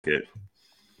Good.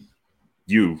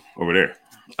 You over there.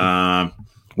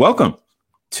 Welcome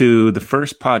to the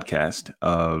first podcast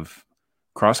of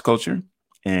Cross Culture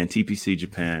and TPC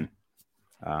Japan.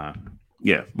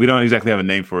 We don't exactly have a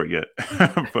name for it yet,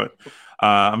 but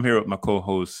I'm here with my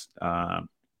co-host.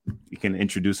 He can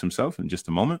introduce himself in just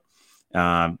a moment.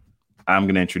 I'm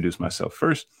going to introduce myself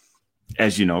first.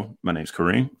 As you know, my name's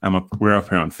Kareem. We're up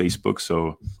here on Facebook,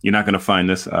 so you're not going to find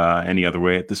this any other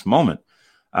way at this moment.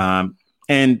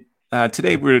 And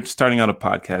today we're starting out a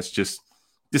podcast just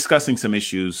discussing some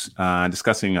issues,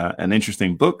 discussing an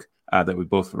interesting book that we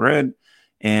both read.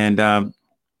 And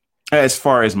as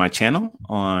far as my channel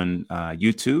on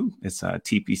YouTube, it's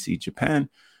TPC Japan.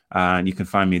 And you can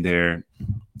find me there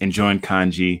enjoying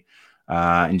kanji,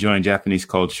 enjoying Japanese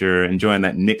culture, enjoying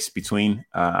that mix between,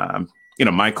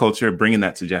 my culture, bringing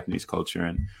that to Japanese culture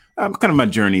and kind of my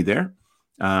journey there.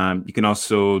 You can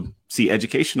also see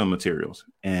educational materials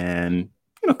and,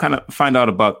 kind of find out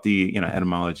about the,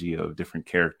 etymology of different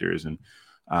characters and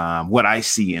what I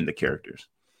see in the characters.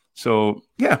 So,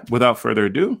 without further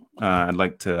ado, I'd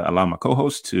like to allow my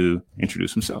co-host to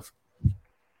introduce himself.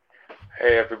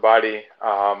 Hey, everybody.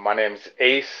 My name's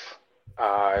Ace.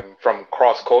 I'm from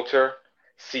Cross Culture,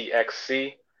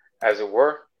 CXC, as it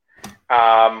were.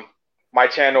 My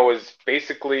channel is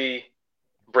basically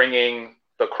bringing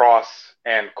the cross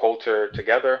and culture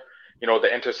together,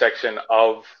 the intersection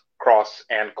of cross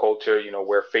and culture,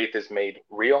 where faith is made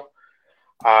real.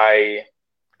 I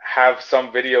have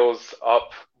some videos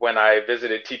up when I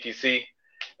visited TPC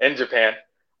in Japan.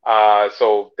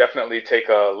 So definitely take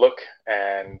a look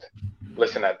and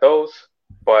listen at those.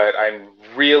 But I'm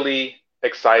really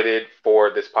excited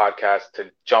for this podcast to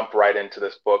jump right into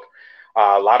this book.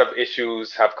 A lot of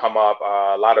issues have come up,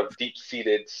 a lot of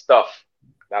deep-seated stuff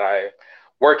that I'm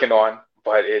working on,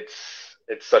 but it's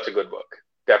such a good book,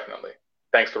 definitely.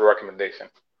 Thanks for the recommendation.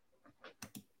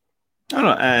 I don't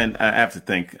know, and I have to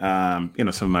thank, some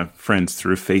of my friends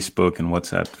through Facebook and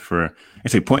WhatsApp for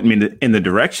actually pointing me in the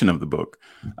direction of the book.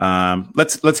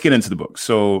 Let's get into the book.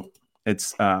 So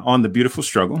it's On the Beautiful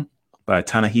Struggle by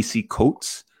Ta-Nehisi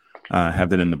Coates. I have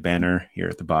that in the banner here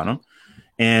at the bottom.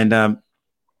 And I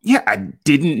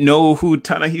didn't know who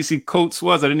Ta-Nehisi Coates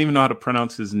was. I didn't even know how to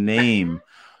pronounce his name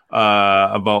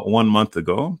about 1 month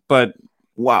ago. But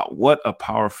wow, what a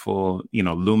powerful,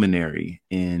 luminary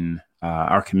in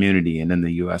our community and in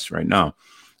the U.S. right now.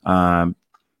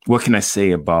 What can I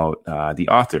say about the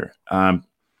author?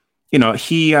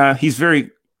 He's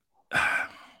very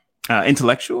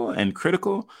intellectual and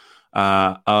critical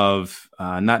of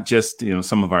not just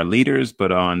some of our leaders,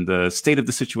 but on the state of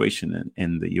the situation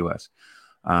in the U.S.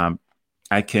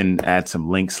 I can add some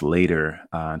links later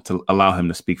to allow him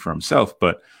to speak for himself.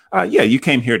 But you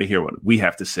came here to hear what we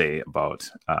have to say about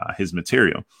his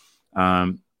material.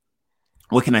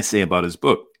 What can I say about his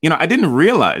book? I didn't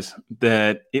realize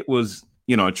that it was,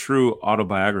 a true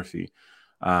autobiography,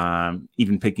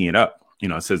 even picking it up.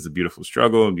 It says The Beautiful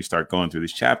Struggle. And you start going through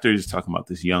these chapters, talking about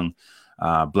this young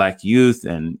Black youth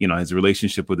and, his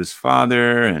relationship with his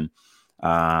father and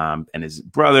his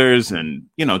brothers. And,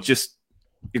 just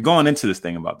you're going into this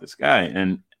thing about this guy.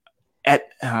 And at,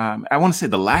 I want to say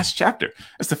the last chapter,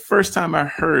 that's the first time I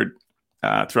heard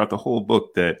throughout the whole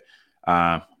book that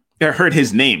I heard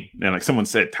his name. And like someone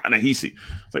said, Ta-Nehisi.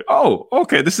 It's like, oh,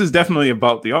 okay, this is definitely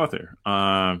about the author.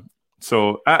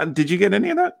 So did you get any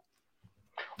of that?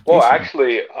 Well,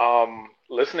 actually,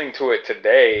 listening to it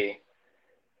today,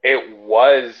 it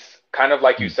was kind of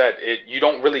like you said, you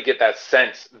don't really get that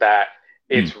sense that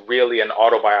it's really an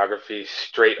autobiography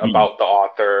straight about the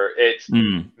author. It's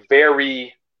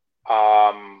very,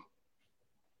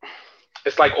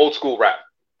 it's like old school rap,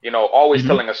 always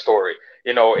telling a story,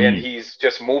 and he's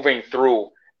just moving through.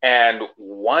 And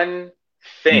one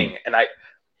thing, and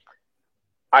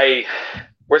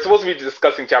we're supposed to be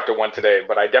discussing chapter 1 today,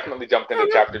 but I definitely jumped into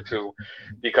chapter 2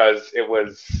 because it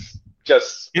was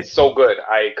just so good.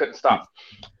 I couldn't stop.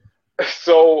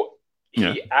 So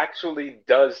he actually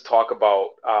does talk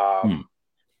about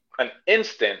an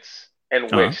instance in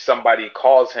which somebody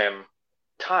calls him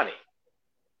Tani.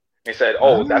 He said,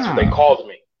 that's what they called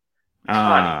me,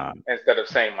 Tani, instead of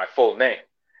saying my full name.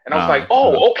 And I was like,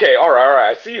 okay, all right,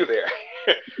 I see you there.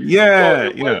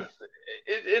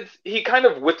 He kind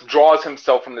of withdraws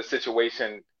himself from the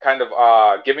situation, kind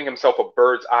of giving himself a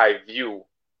bird's eye view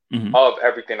of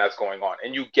everything that's going on.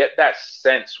 And you get that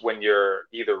sense when you're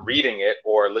either reading it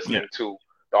or listening to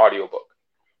the audiobook.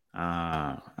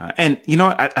 And,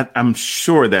 I'm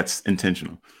sure that's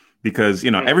intentional because,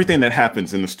 everything that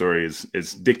happens in the story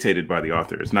is dictated by the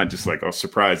author. It's not just like, oh,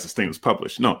 surprise, this thing was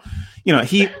published. No,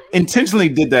 he intentionally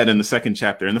did that in the second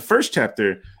chapter. In the first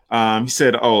chapter, He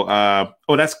said, "Oh,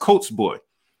 that's Coates' boy."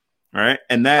 All right,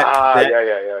 and that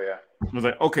Yeah. I was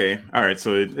like, okay, all right,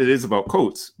 so it is about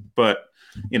Coates, but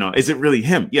is it really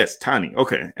him? Yes, Tani.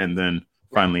 Okay, and then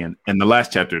finally, in the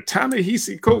last chapter,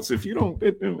 Ta-Nehisi Coates. If you don't,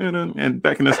 and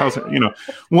back in this house,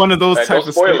 one of those Man, type don't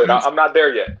of spoil it. statements. I'm not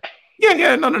there yet.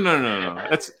 Yeah, no.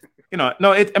 That's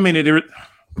no. It. I mean, it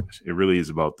really is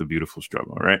about the beautiful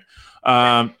struggle, right?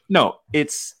 No,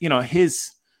 it's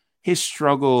his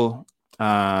struggle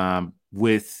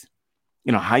with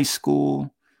high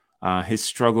school. His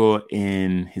struggle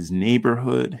in his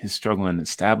neighborhood, his struggle in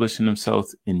establishing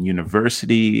himself in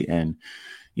university, and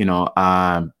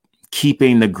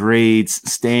keeping the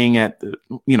grades, staying at the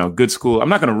good school. I'm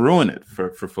not going to ruin it for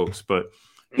folks, but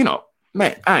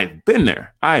man, I've been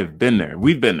there.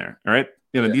 We've been there. All right,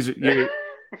 these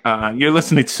are you're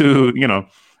listening to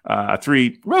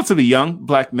three relatively young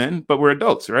Black men, but we're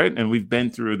adults, right? And we've been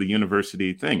through the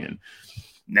university thing and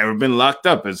never been locked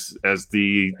up as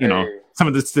the some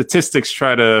of the statistics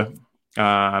try to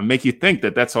make you think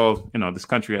that that's all this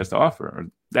country has to offer or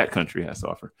that country has to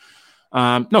offer.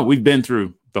 No, we've been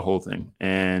through the whole thing,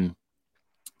 and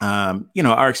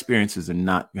our experiences are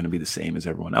not going to be the same as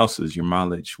everyone else's. Your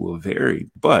mileage will vary,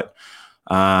 but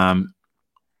I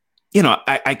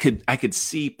could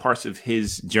see parts of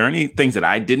his journey, things that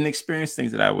I didn't experience,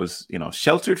 things that I was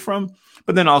sheltered from,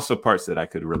 but then also parts that I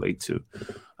could relate to.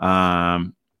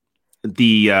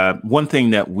 The one thing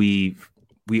that we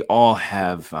all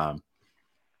have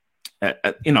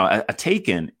a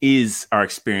taken is our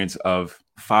experience of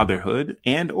fatherhood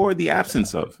and or the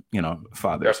absence of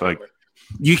fathers. Definitely. Like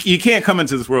you can't come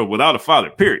into this world without a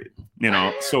father, period.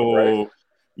 So right.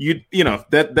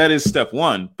 That is step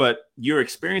one, but your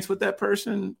experience with that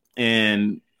person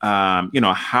and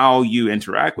how you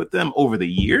interact with them over the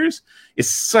years is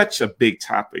such a big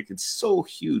topic. It's so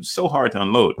huge, so hard to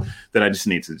unload that I just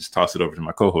need to just toss it over to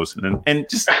my co-host and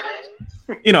just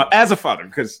as a father,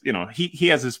 because he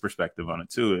has his perspective on it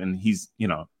too, and he's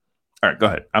all right, go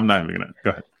ahead. I'm not even gonna go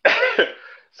ahead.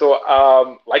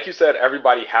 So like you said,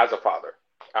 everybody has a father,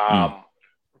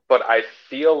 but I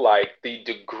feel like the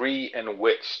degree in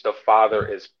which the father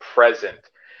is present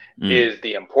is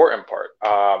the important part.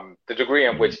 The degree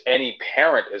in which any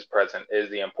parent is present is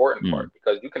the important part,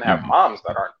 because you can have moms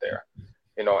that aren't there,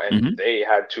 and they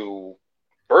had to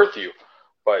birth you,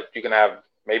 but you can have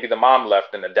maybe the mom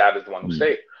left and the dad is the one who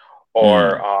stayed.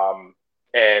 Or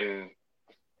in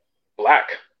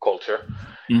Black culture,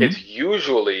 it's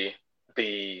usually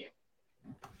the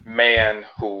man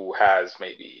who has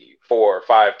maybe 4 or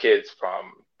 5 kids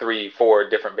from 3, 4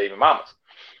 different baby mamas.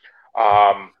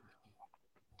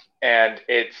 And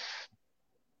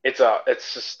it's a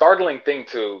startling thing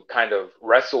to kind of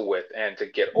wrestle with and to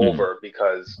get over,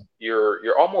 because you're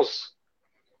almost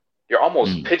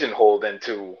pigeonholed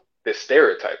into this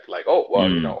stereotype, like, oh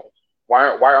well,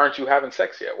 why aren't you having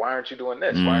sex yet? Why aren't you doing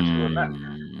this? Why aren't you doing that?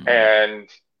 And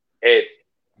it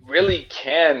really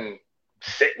can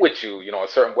sit with you, in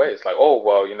certain ways, like, oh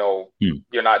well,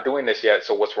 you're not doing this yet,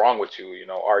 so what's wrong with you?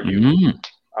 Are you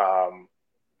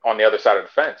on the other side of the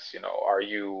fence? Are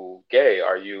you gay?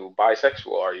 Are you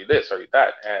bisexual? Are you this? Are you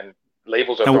that? And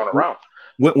labels are thrown around.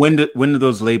 When do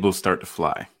those labels start to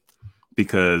fly?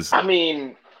 Because I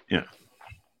mean, yeah,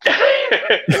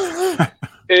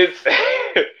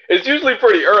 it's usually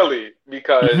pretty early,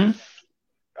 because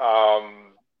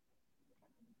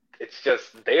it's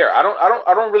just there. I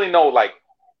don't really know like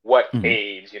what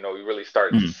age you really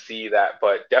start to see that,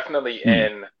 but definitely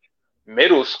in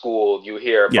middle school you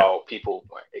hear about people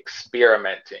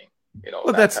experimenting,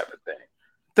 that type of thing.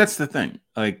 That's the thing.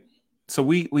 Like, so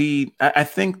I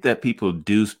think that people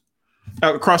do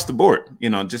across the board,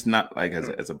 just not like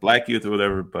as a Black youth or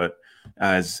whatever, but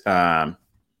as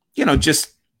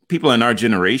just people in our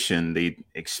generation, they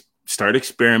start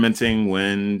experimenting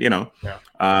when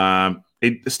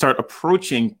they start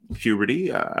approaching puberty,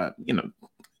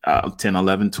 10,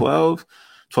 11, 12,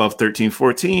 13,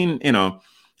 14,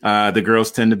 the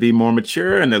girls tend to be more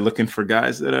mature and they're looking for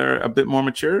guys that are a bit more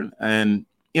mature. And,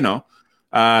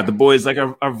 the boys, like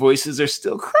our voices are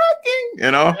still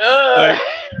cracking,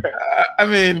 I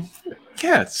mean,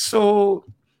 yeah. So,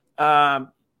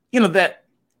 that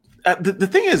the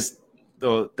thing is,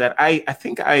 though, that I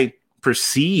think I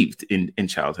perceived in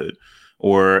childhood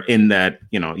or in that,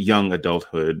 young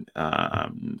adulthood,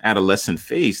 adolescent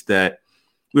phase, that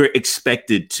we were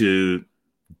expected to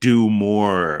do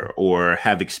more or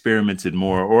have experimented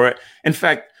more, or in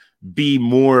fact, be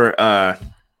more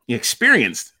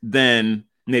experienced than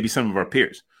maybe some of our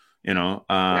peers, and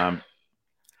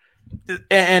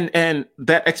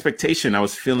that expectation, I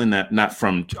was feeling that not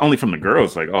only from the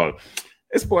girls, like, oh,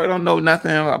 this boy don't know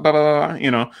nothing, blah, blah, blah,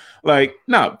 like,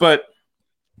 no, but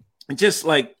just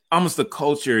like almost the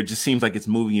culture just seems like it's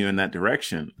moving you in that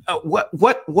direction. What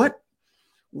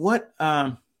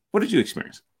did you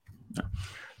experience? No.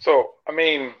 So, I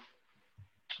mean,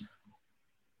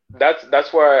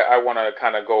 that's where I want to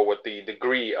kind of go with the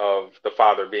degree of the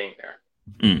father being there,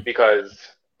 because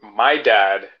my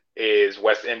dad is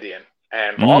West Indian,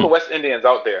 and for all the West Indians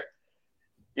out there,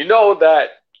 you know that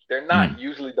they're not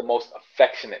usually the most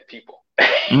affectionate people.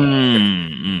 So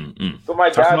my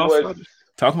dad was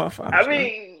talking about fathers. I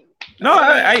mean, no,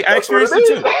 I experienced it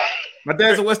too. My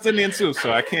dad's a West Indian too,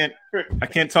 so I can't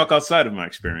talk outside of my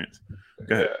experience.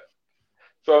 Go ahead. Yeah.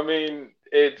 So I mean,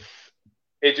 it's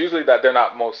usually that they're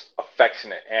not most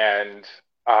affectionate, and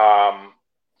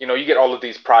you get all of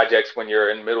these projects when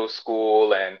you're in middle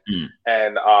school, and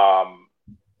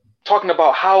talking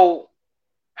about how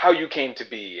you came to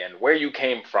be and where you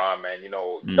came from, and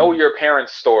know your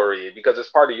parents' story because it's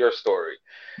part of your story.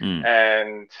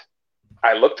 And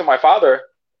I looked to my father,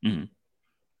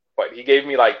 but he gave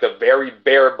me like the very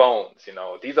bare bones.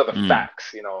 These are the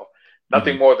facts.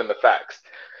 Nothing more than the facts.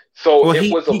 So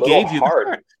it was a little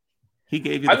hard. He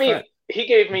gave you the fact. He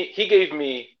gave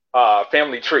me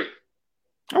family tree.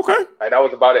 Okay. Right, that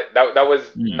was about it. That was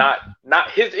not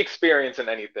his experience in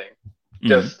anything,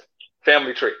 just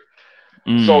family tree.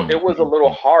 So it was a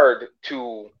little hard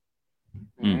to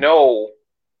know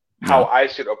how I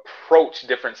should approach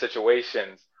different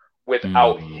situations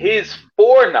without his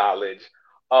foreknowledge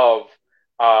of,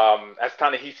 as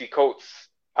Ta-Nehisi Coates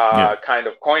kind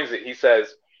of coins it, he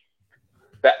says,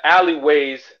 the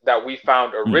alleyways that we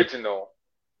found original,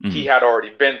 he had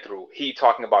already been through. He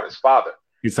talking about his father.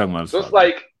 He's talking about his father. So it's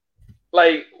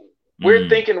like we're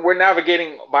thinking we're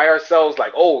navigating by ourselves,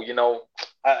 like,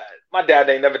 my dad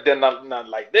ain't never done nothing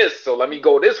like this, so let me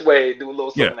go this way, do a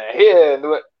little something here, and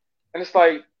do it. And it's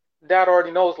like, dad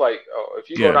already knows, like, if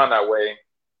you go down that way,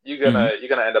 you're gonna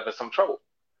end up in some trouble.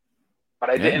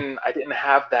 But I didn't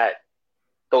have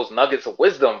those nuggets of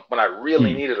wisdom when I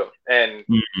really needed them, and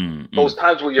those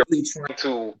times where you're really trying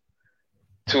to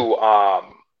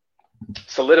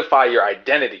solidify your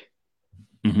identity,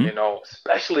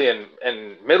 especially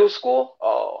in middle school.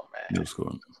 Oh man, middle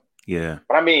school, yeah.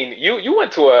 But I mean, you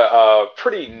went to a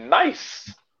pretty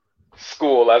nice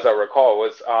school, as I recall.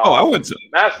 Was I went to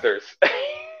Masters.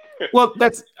 Well,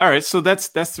 that's all right. So that's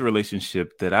the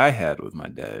relationship that I had with my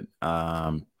dad.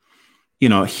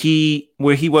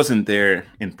 Where he wasn't there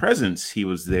in presence, he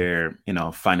was there,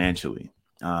 financially.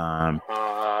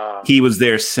 He was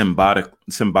there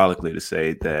symbolically to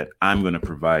say that I'm going to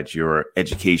provide your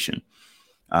education.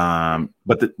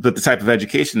 But the type of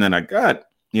education that I got,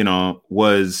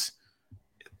 was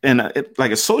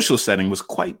like a social setting was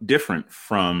quite different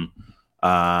from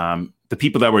the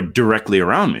people that were directly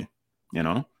around me,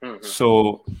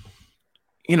 So,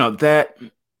 that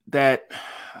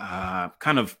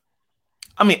kind of,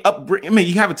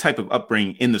 you have a type of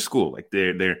upbringing in the school, like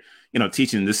they're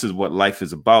teaching this is what life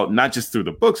is about, not just through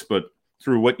the books, but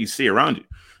through what you see around you.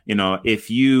 If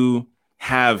you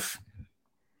have,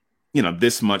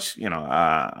 this much,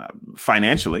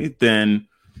 financially, then,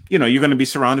 you're going to be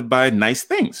surrounded by nice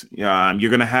things. You're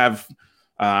going to have,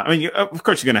 of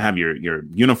course, you're going to have your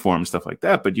uniform, stuff like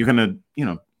that, but you're going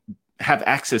to, have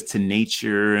access to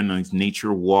nature and these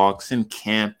nature walks and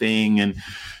camping and,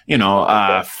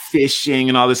 fishing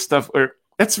and all this stuff. Or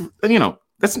that's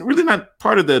really not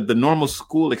part of the normal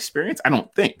school experience. I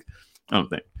don't think. No,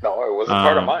 it wasn't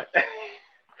part of mine.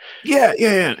 Yeah.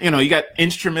 You got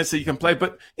instruments that you can play,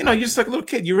 but you're just like a little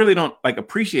kid. You really don't like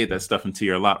appreciate that stuff until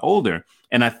you're a lot older.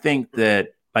 And I think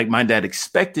that like my dad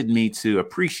expected me to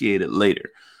appreciate it later.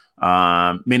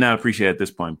 May not appreciate it at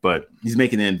this point, but he's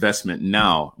making an investment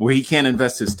now where he can't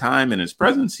invest his time and his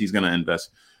presence. He's going to invest,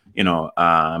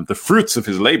 the fruits of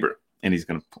his labor, and he's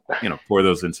going to, pour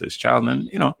those into his child. And,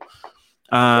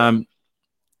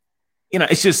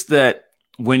 it's just that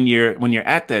when you're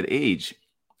at that age,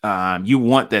 you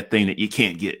want that thing that you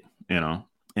can't get,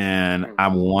 and I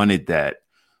wanted that.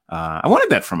 I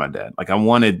wanted that from my dad. Like I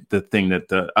wanted the thing that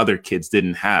the other kids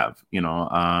didn't have,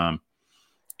 and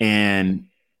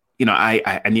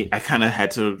I kind of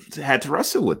had to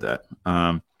wrestle with that.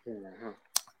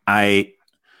 I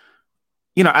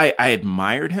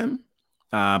admired him,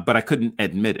 but I couldn't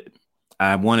admit it.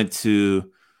 I wanted to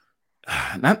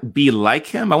not be like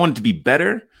him. I wanted to be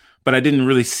better, but I didn't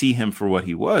really see him for what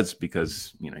he was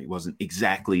because, he wasn't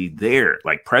exactly there,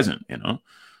 like present,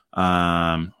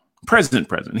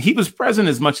 present. He was present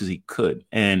as much as he could.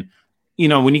 And,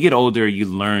 when you get older, you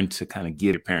learn to kind of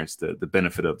give your parents the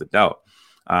benefit of the doubt.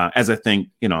 As I think,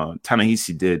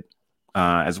 Ta-Nehisi did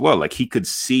as well. Like he could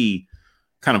see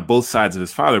kind of both sides of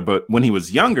his father. But when he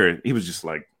was younger, he was just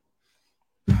like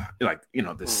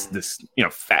this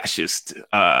fascist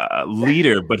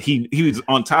leader. But he was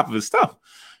on top of his stuff.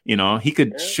 He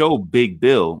could show Big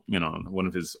Bill, one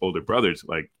of his older brothers,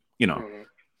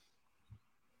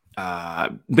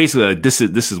 basically this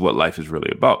is what life is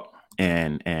really about,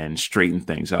 and straighten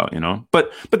things out.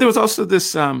 But there was also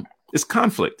this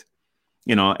conflict.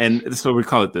 And this is what we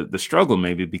call it the struggle,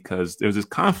 maybe, because there's this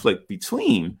conflict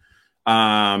between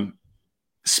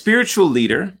spiritual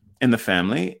leader in the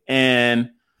family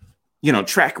and,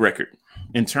 track record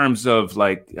in terms of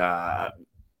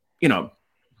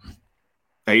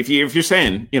if you're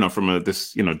saying, from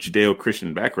this,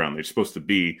 Judeo-Christian background, they're supposed to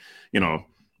be,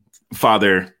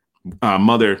 father,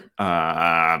 mother,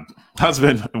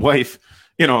 husband, wife,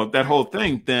 that whole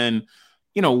thing, then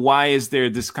why is there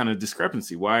this kind of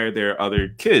discrepancy? Why are there other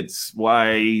kids?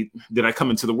 Why did I come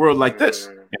into the world like this?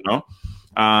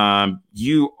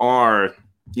 You are,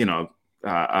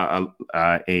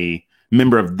 a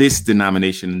member of this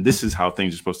denomination. This is how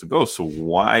things are supposed to go. So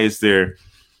why is there,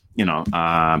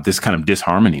 this kind of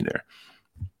disharmony there?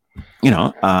 When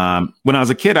I was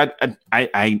a kid,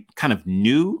 I kind of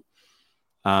knew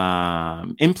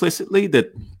implicitly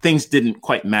that things didn't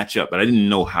quite match up, but I didn't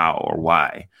know how or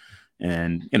why.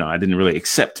 And, I didn't really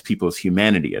accept people's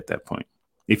humanity at that point.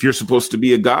 If you're supposed to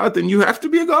be a god, then you have to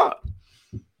be a god.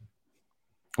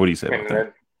 What do you say about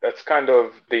that? That's kind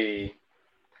of the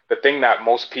thing that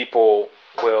most people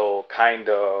will kind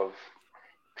of,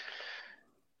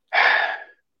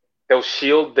 they'll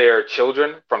shield their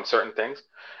children from certain things.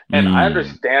 And I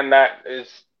understand that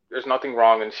there's nothing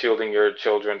wrong in shielding your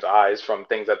children's eyes from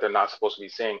things that they're not supposed to be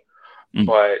seeing.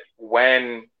 But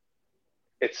when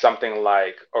it's something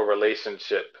like a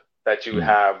relationship that you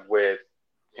have with,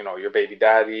 your baby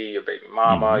daddy, your baby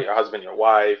mama, your husband, your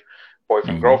wife,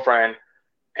 boyfriend, girlfriend,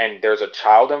 and there's a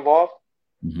child involved.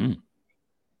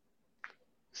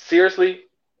 Seriously,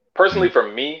 personally, for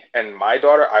me and my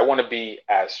daughter, I want to be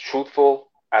as truthful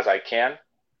as I can,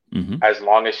 as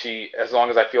long as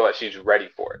I feel that she's ready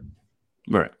for it.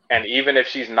 Right. And even if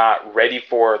she's not ready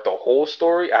for the whole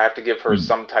story, I have to give her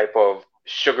some type of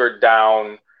sugared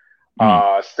down,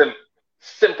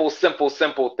 simple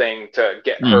thing to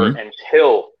get her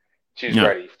until she's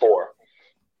ready for.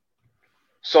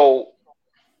 So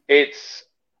it's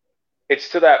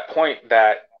to that point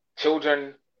that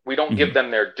children, we don't give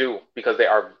them their due because they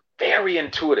are very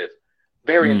intuitive.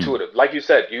 Like you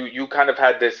said, you kind of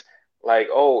had this like,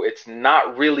 oh, it's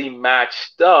not really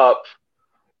matched up,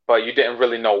 but you didn't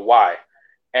really know why.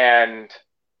 And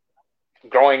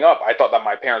growing up, I thought that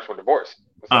my parents were divorced.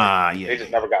 They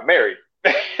just never got married.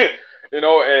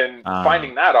 And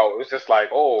finding that out, it was just like,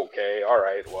 oh, okay, all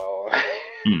right, well,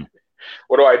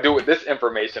 what do I do with this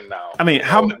information now? I mean,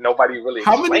 nobody really.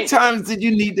 How many times did you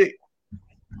need to?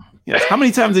 Yes, how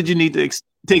many times did you need to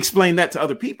explain that to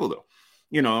other people, though?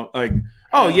 Like,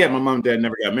 oh yeah, my mom and dad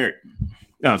never got married.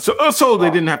 So they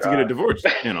didn't have to get a divorce.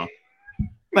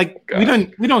 Like we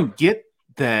don't get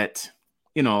that.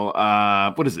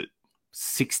 What is it?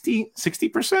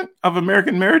 60% of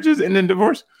American marriages end in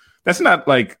divorce. That's not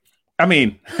like, I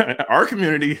mean, our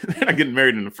community, they're not getting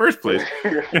married in the first place.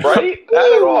 Right?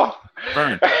 Not at all.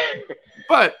 Burn.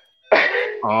 But,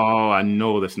 I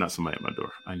know that's not somebody at my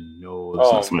door. I know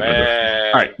that's not somebody at my door.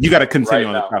 All right, you got to continue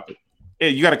on the topic. Yeah,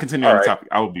 you got to continue on the topic.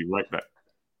 I will be right back.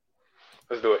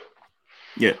 Let's do it.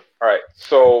 Yeah. All right.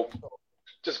 So,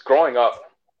 just growing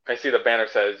up, I see the banner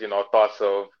says, thoughts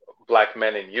of Black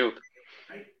men and youth.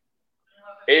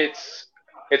 It's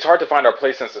hard to find our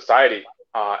place in society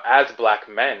as Black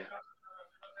men,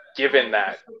 given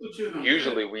that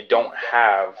usually we don't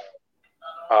have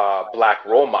a Black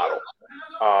role model.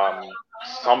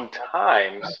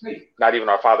 Sometimes not even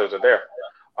our fathers are there.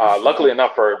 Luckily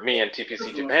enough for me and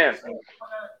TPC Japan,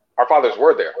 our fathers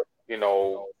were there.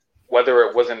 Whether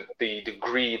it wasn't the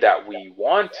degree that we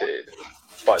wanted,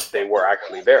 but they were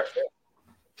actually there.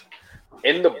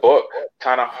 In the book,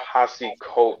 Ta-Nehisi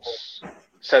Coates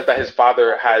says that his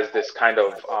father has this kind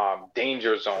of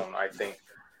danger zone, I think.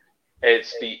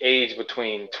 It's the age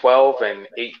between 12 and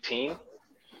 18,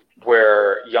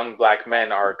 where young Black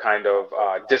men are kind of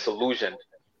disillusioned.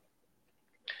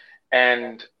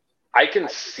 And I can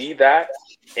see that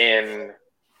in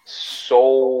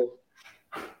so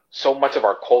much of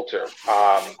our culture.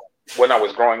 When I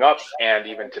was growing up and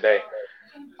even today,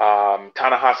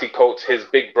 Ta-Nehisi Coates, his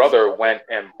big brother went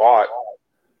and bought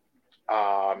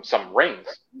some rings.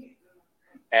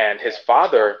 And his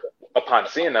father, upon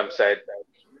seeing them, said,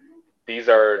 "These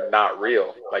are not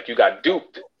real. Like, you got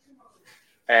duped."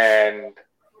 And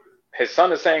his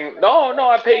son is saying, no,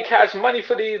 I paid cash money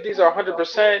for these. These are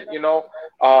 100%,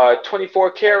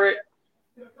 24 karat.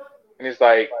 And he's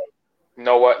like, you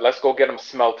know what? Let's go get them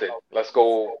smelted. Let's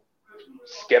go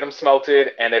get them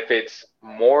smelted. And if it's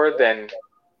more than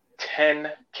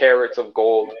 10 carats of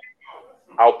gold,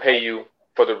 I'll pay you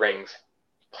for the rings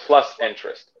plus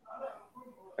interest.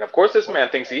 And of course, this man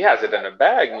thinks he has it in a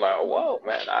bag. I'm like, whoa,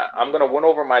 man, I'm going to win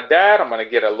over my dad. I'm going to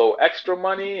get a little extra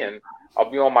money and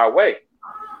I'll be on my way.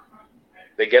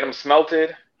 They get them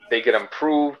smelted. They get them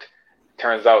proved.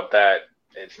 Turns out that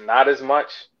it's not as much.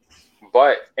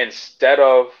 But instead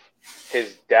of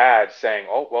his dad saying,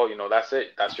 oh, well, that's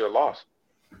it. That's your loss.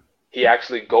 He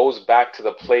actually goes back to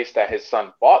the place that his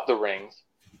son bought the rings.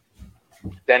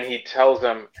 Then he tells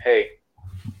him, hey,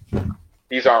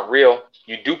 these aren't real.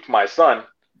 You duped my son.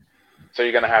 So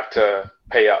you're going to have to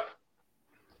pay up.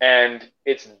 And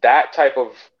it's that type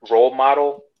of role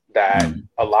model that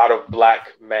a lot of Black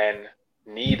men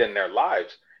need in their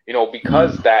lives,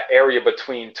 because that area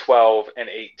between 12 and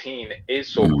 18 is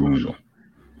so crucial,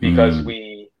 because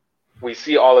we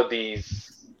see all of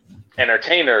these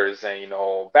entertainers and,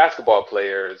 basketball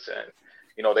players and,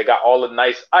 they got all the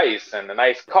nice ice and the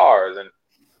nice cars, and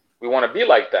we want to be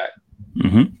like that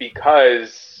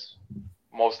because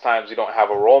most times you don't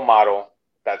have a role model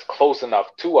that's close enough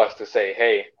to us to say,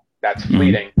 hey, that's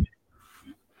fleeting.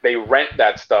 They rent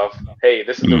that stuff. Hey,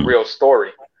 this is the real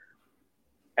story.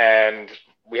 And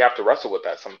we have to wrestle with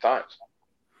that sometimes.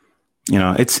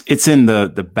 It's in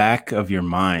the back of your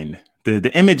mind,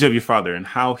 the image of your father and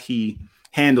how he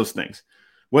handles things,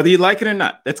 whether you like it or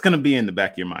not. That's going to be in the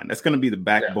back of your mind. That's going to be the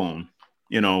backbone,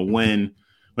 when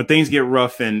things get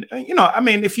rough. And,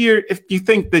 if you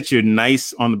think that you're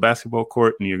nice on the basketball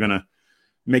court and you're going to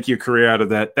make your career out of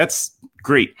that, that's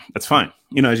great. That's fine.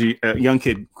 As a young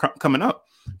kid coming up.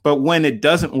 But when it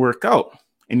doesn't work out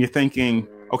and you're thinking,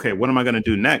 okay, what am I going to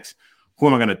do next? Who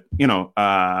am I going to,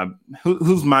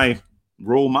 who's my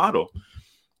role model?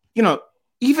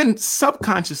 Even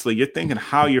subconsciously, you're thinking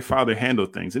how your father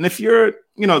handled things. And if you're,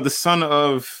 the son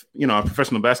of, a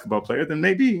professional basketball player, then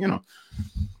maybe,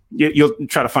 you'll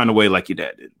try to find a way like your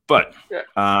dad did. But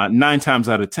 9 times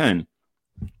out of 10,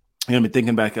 you're going to be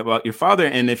thinking back about your father.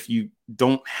 And if you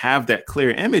don't have that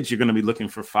clear image, you're going to be looking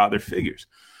for father figures.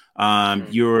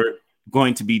 You're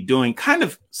going to be doing kind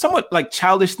of somewhat like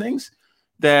childish things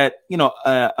that,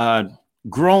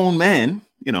 grown men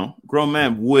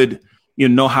would,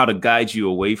 know how to guide you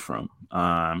away from,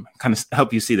 kind of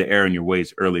help you see the error in your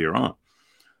ways earlier on.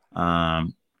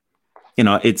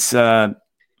 It's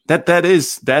that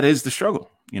is the struggle.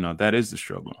 That is the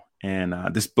struggle. And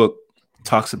this book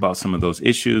talks about some of those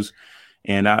issues.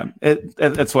 And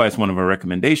that's why it's one of our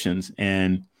recommendations.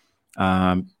 And,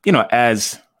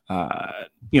 as,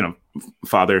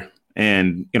 father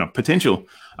and, potential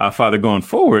father going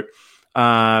forward,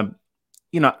 I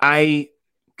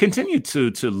continue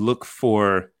to look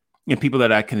for people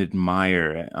that I can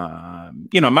admire.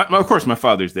 Of course, my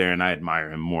father's there and I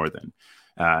admire him more than,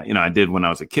 I did when I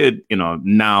was a kid.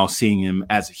 Now seeing him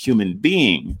as a human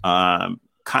being,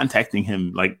 contacting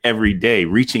him like every day,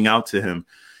 reaching out to him,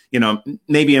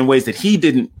 maybe in ways that he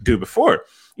didn't do before.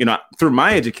 Through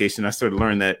my education, I started to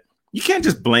learn that you can't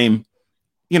just blame,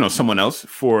 someone else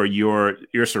for your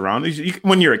surroundings.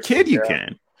 When you're a kid, you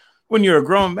can. When you're a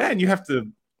grown man, you have to,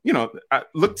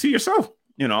 look to yourself,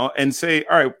 and say,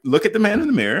 all right, look at the man in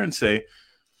the mirror and say,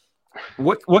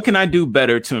 what can I do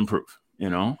better to improve?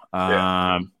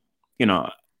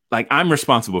 Like I'm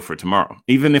responsible for tomorrow,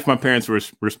 even if my parents were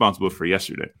responsible for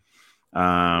yesterday.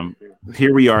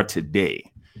 Here we are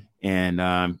today. And,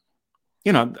 I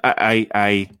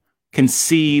can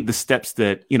see the steps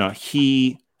that,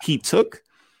 he took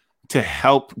to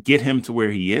help get him to where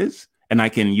he is. And I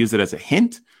can use it as a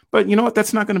hint. But you know what?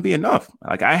 That's not going to be enough.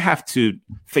 Like I have to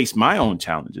face my own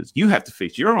challenges. You have to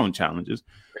face your own challenges,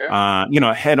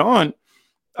 head on.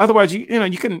 Otherwise,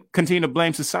 you can continue to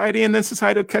blame society and then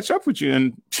society will catch up with you.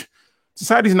 And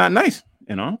society's not nice,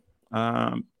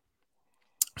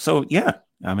 So, yeah,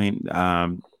 I mean,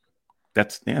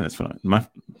 that's fine. My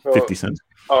 50 cents.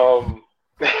 Go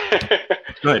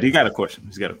ahead. You got a question.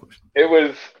 He's got a question. It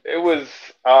was,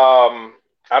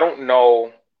 I don't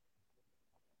know.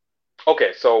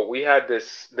 Okay, so we had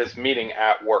this meeting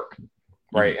at work,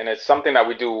 right? And it's something that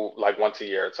we do like once a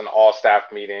year. It's an all staff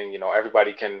meeting.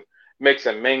 Everybody can mix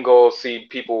and mingle, see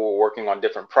people working on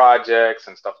different projects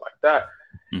and stuff like that.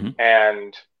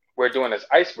 And we're doing this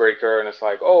icebreaker, and it's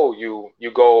like, oh, you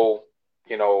go,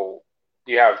 you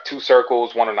have 2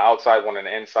 circles, one on the outside, one on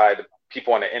the inside. The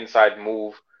people on the inside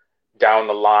move down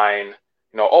the line.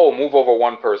 Move over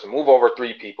 1 person, move over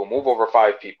 3 people, move over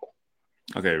 5 people.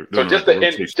 Okay. So just the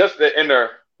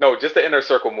inner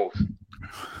circle moves.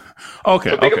 Okay.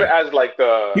 So think of Okay. it as like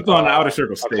People on the outer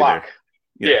circle a stay clock.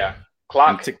 there. Yeah, And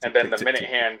clock, tick, and tick, then tick, the tick, minute tick.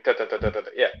 hand. Ta, ta, ta, ta, ta, ta.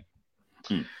 Yeah.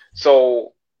 Mm.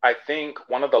 So I think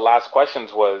one of the last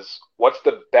questions was, "What's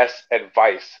the best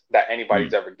advice that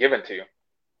anybody's Mm. ever given to you?"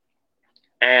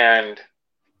 And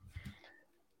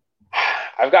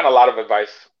I've gotten a lot of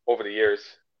advice over the years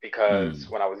because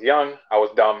Mm. when I was young, I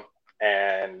was dumb,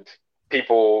 and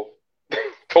people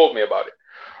told me about it,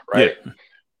 Yeah.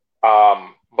 right?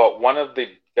 But one of the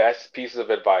best pieces of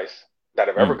advice that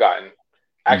I've ever Mm. gotten Mm.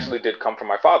 actually did come from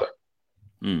my father.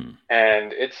 Mm.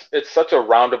 And it's such a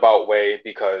roundabout way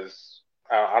because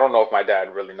I don't know if my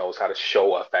dad really knows how to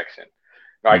show affection.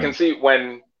 Now I can Mm. see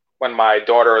when my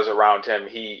daughter is around him,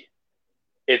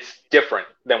 it's different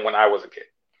than when I was a kid.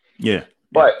 Yeah. Yeah.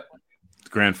 But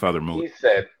Grandfather mode. he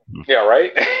said, Mm. yeah,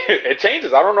 right. It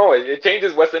changes. I don't know. It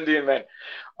changes West Indian men.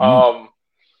 Mm. Um,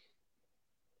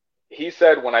 he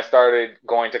said when I started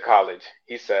going to college,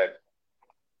 he said,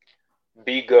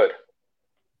 "Be good,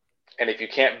 and if you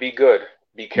can't be good,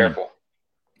 be Mm. careful."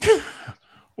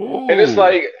 And it's Oh.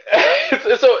 like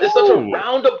it's such a Oh.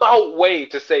 roundabout way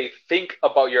to say think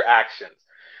about your actions.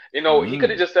 He could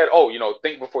have Mm. just said, "Oh,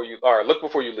 think before you or look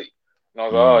before you leap." I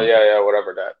was like, "Oh Mm. yeah, yeah,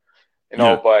 whatever that."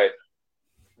 Yeah. But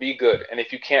be good, and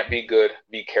if you can't be good,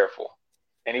 be careful.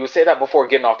 And he would say that before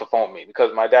getting off the phone with me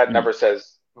because my dad Mm. never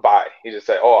says bye. He just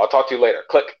said, "Oh, I'll talk to you later."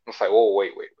 Click. It's like, "Oh,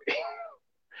 wait, wait, wait."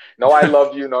 No, I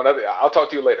love you. No, nothing. I'll talk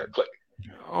to you later. Click.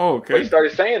 Oh, But he okay.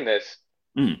 started saying this: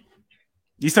 Mm.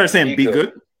 You start saying be be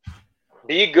good, good.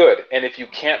 be good, and if you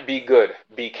can't be good,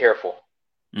 be careful.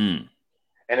 Mm.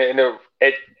 And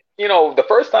the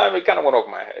first time it kind of went over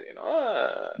my head.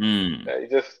 Mm. He's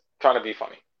just trying to be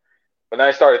funny. But then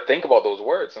I started to think about those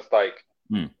words. And it's like,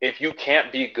 Mm. if you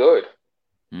can't be good,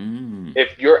 Mm.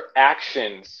 if your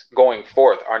actions going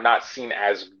forth are not seen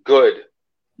as good,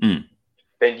 Mm.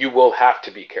 then you will have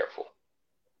to be careful.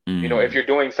 If Mm. you're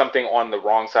doing something on the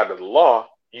wrong side of the law,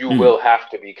 you Mm. will have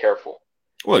to be careful.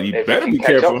 Well, you If he better can be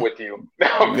catch up careful. with you,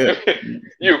 Yeah.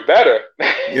 you better.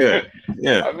 Yeah.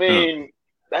 Yeah. I mean,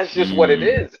 that's just what it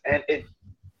Mm. is. And it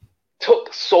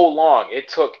took so long. It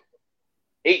took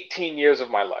 18 years of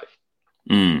my life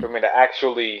for Mm. me to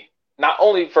actually, not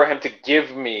only for him to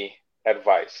give me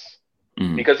advice,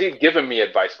 Mm. because he'd given me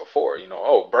advice before,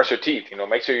 oh, brush your teeth,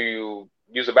 make sure you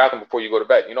use the bathroom before you go to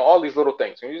bed, all these little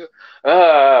things.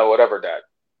 Whatever, dad.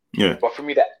 Yeah. But for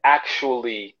me to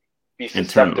actually be Internalize.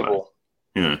 susceptible,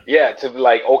 Yeah. yeah, to be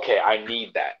like, okay, I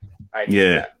need that. I need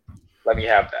Yeah. that. Let me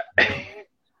have that.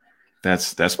 That's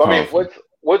So, I mean,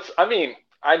 powerful. I mean,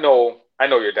 I know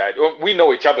your dad. We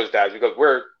know each other's dads because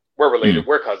we're related. Mm.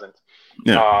 We're cousins.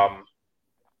 Yeah. Um,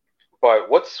 but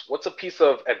what's a piece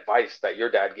of advice that your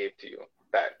dad gave to you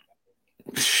that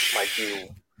like you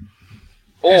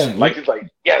There's boom, like it's like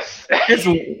yes. There's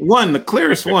one, the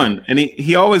clearest one, and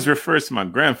he always refers to my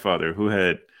grandfather,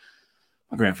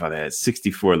 my grandfather had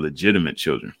 64 legitimate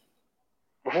children.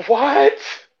 What?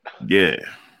 Yeah,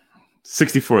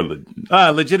 64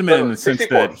 legitimate in So the sense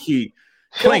 64 that he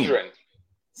claimed children.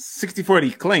 64 that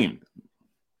he claimed.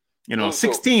 So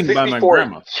 16 by my 64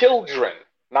 grandma. children,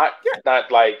 not Yeah.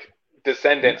 not like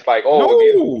descendants, like these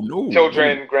No, no, no,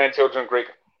 children, grandchildren, great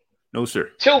no,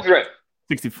 sir. children.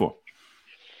 64.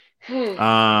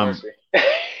 Mercy.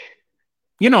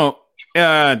 You know,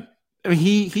 uh,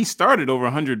 he started over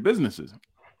 100 businesses.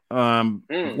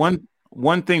 Mm.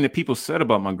 One thing that people said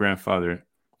about my grandfather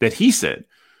that he said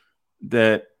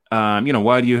that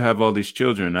why do you have all these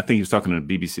children? I think he was talking to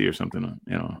the BBC or something,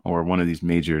 or one of these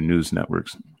major news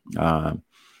networks, and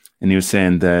he was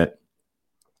saying that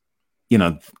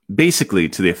basically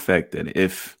to the effect that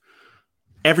if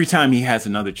every time he has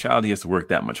another child, he has to work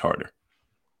that much harder.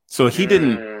 So he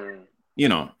didn't,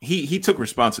 Mm. he took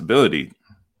responsibility.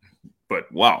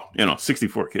 But wow,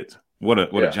 64 kids. What a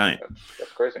Yeah, giant.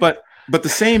 that's crazy. But the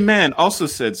same man also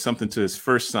said something to his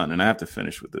first son, and I have to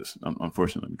finish with this,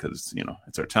 unfortunately, because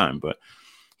it's our time. But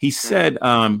he said,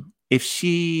 if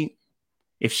she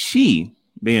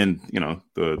being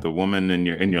the woman in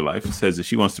your life says that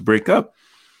she wants to break up,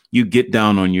 you get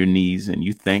down on your knees and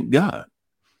you thank God.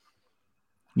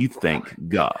 You thank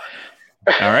God.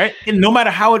 All right, and no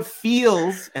matter how it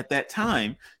feels at that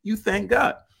time, you thank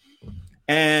God.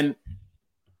 And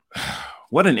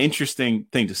what an interesting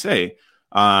thing to say,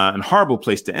 and horrible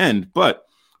place to end. But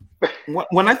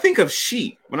when I think of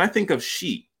she,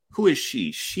 who is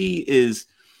she? She is,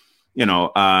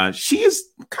 she is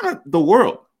kind of the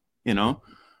world.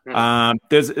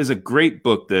 There's a great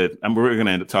book that we're going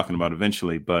to end up talking about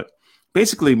eventually. But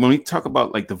basically, when we talk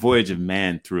about like the voyage of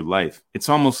man through life, it's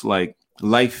almost like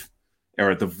life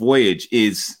or the voyage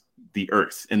is the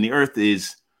earth, and the earth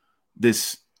is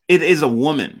this. It is a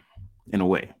woman. in a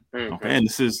way. Mm-hmm. Okay. And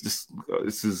this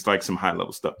is like some high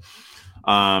level stuff.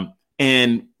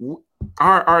 And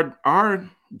our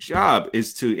job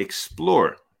is to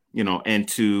explore, and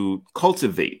to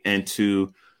cultivate and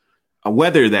to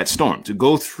weather that storm, to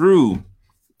go through,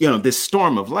 this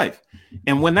storm of life.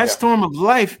 And when that storm of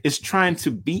life is trying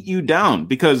to beat you down,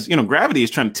 because, gravity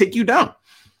is trying to take you down,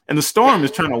 and the storm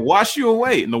is trying to wash you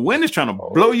away, and the wind is trying to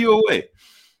blow you away.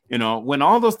 When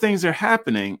all those things are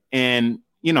happening and,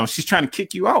 she's trying to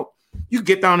kick you out, you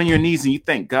get down on your knees and you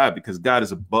thank God, because God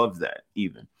is above that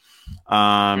even.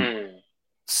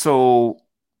 So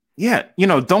yeah,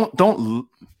 don't,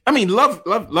 I mean, love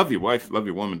your wife, love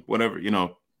your woman, whatever,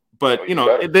 but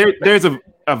there's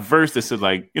a verse that says,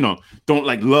 like, don't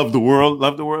like love the world,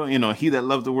 he that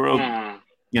loved the world,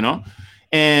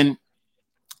 and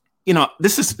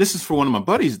this is for one of my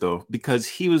buddies though, because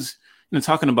he was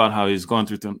talking about how he's going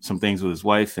through some things with his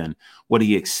wife and what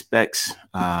he expects.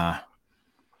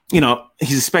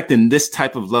 He's expecting this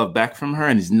type of love back from her,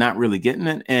 and he's not really getting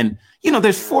it. And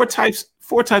there's four types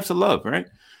of love, right?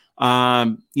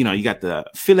 You got the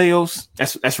philios,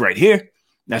 that's right here.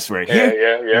 That's right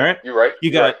here. Yeah. All right? You're right.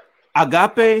 You got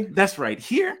agape, that's right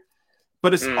here.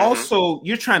 But it's also,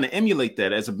 you're trying to emulate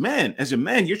that as a man. As a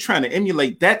man, you're trying to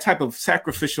emulate that type of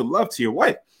sacrificial love to your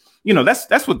wife.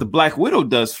 That's what the Black Widow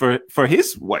does for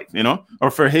his wife,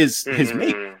 or for his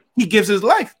mate. He gives his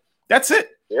life. That's it.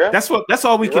 Yeah. That's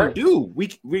all we can do.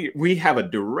 We have a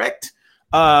direct,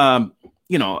 path,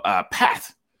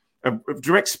 a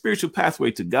direct spiritual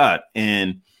pathway to God.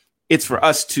 And it's for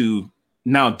us to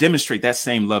now demonstrate that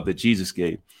same love that Jesus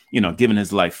gave, giving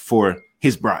his life for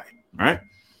his bride. Right.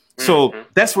 So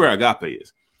that's where agape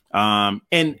is. And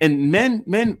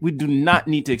men, we do not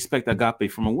need to expect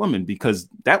agape from a woman, because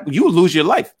that you will lose your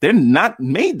life. They're not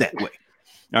made that way.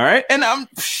 All right. And all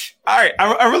right.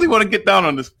 I really want to get down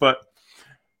on this, but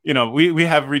we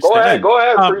have reached the end. Go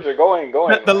ahead, preacher. Go in.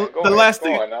 The last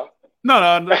thing. No.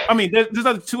 I mean,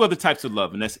 there's two other types of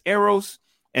love, and that's eros,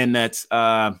 and that's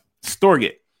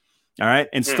storge. All right.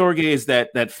 And storge is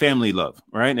that family love,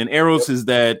 right? And eros is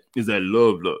that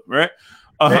love, right?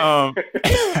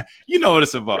 You know what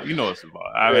it's about. I mean,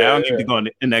 I don't need to go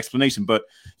into an explanation, but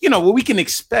what we can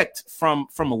expect from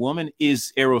a woman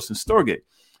is eros and storge.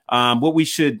 What we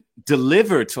should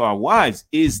deliver to our wives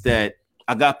is that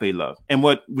agape love, and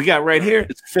what we got right here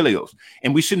is philios,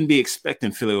 and we shouldn't be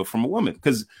expecting philio from a woman,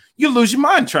 because you lose your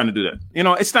mind trying to do that.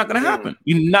 It's not going to happen.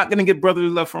 You're not going to get brotherly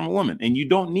love from a woman, and you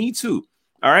don't need to.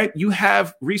 All right, you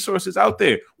have resources out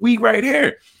there. We right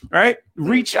here, right?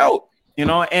 Reach out. And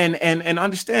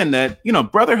understand that,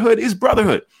 brotherhood is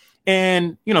brotherhood,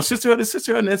 and, sisterhood is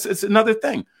sisterhood, and it's another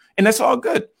thing, and that's all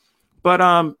good. But,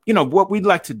 what we'd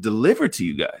like to deliver to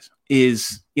you guys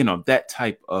is, that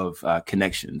type of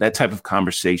connection, that type of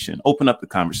conversation. Open up the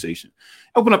conversation,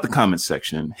 open up the comment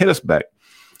section, hit us back.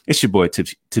 It's your boy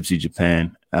Tipsy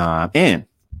Japan, and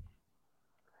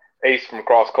Ace from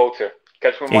Cross Culture.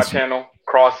 Catch me on my channel,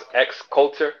 Cross X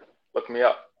Culture. Look me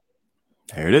up.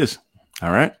 There it is.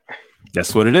 All right.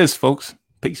 That's what it is, folks.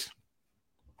 Peace.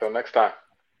 Till next time.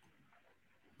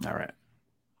 All right.